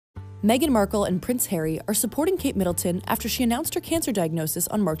Meghan Markle and Prince Harry are supporting Kate Middleton after she announced her cancer diagnosis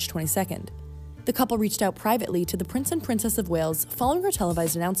on March 22nd. The couple reached out privately to the Prince and Princess of Wales following her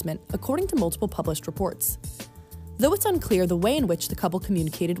televised announcement, according to multiple published reports. Though it's unclear the way in which the couple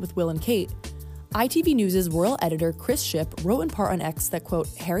communicated with Will and Kate, ITV News' royal editor Chris Shipp wrote in part on X that, quote,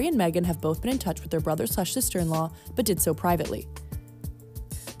 Harry and Meghan have both been in touch with their brother/sister-in-law, but did so privately.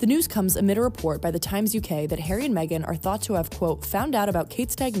 The news comes amid a report by the Times UK that Harry and Meghan are thought to have, quote, found out about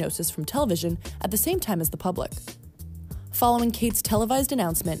Kate's diagnosis from television at the same time as the public. Following Kate's televised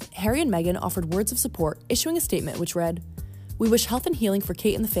announcement, Harry and Meghan offered words of support, issuing a statement which read, "We wish health and healing for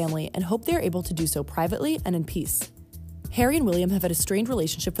Kate and the family and hope they are able to do so privately and in peace." Harry and William have had a strained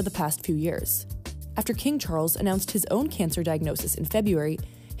relationship for the past few years. After King Charles announced his own cancer diagnosis in February,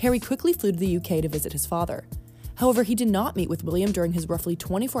 Harry quickly flew to the UK to visit his father. However, he did not meet with William during his roughly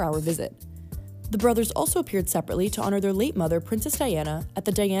 24-hour visit. The brothers also appeared separately to honor their late mother, Princess Diana, at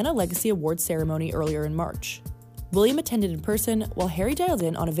the Diana Legacy Awards ceremony earlier in March. William attended in person, while Harry dialed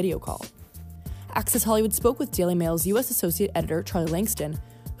in on a video call. Access Hollywood spoke with Daily Mail's U.S. Associate Editor Charlie Langston,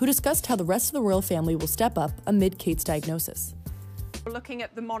 who discussed how the rest of the royal family will step up amid Kate's diagnosis. We're looking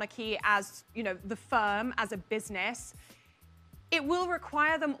at the monarchy as, the firm, as a business. It will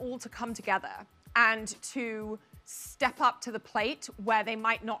require them all to come together and to step up to the plate where they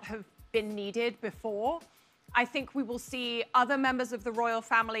might not have been needed before. I think we will see other members of the royal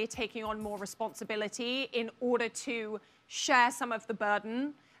family taking on more responsibility in order to share some of the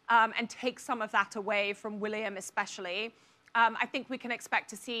burden and take some of that away from William especially. I think we can expect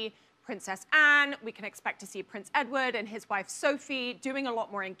to see Princess Anne, we can expect to see Prince Edward and his wife Sophie doing a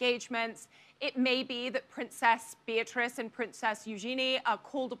lot more engagements. It may be that Princess Beatrice and Princess Eugenie are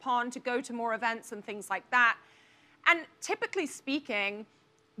called upon to go to more events and things like that. And typically speaking,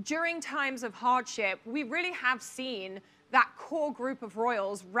 during times of hardship, we really have seen that core group of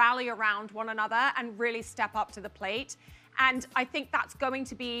royals rally around one another and really step up to the plate. And I think that's going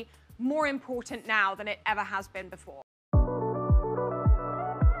to be more important now than it ever has been before.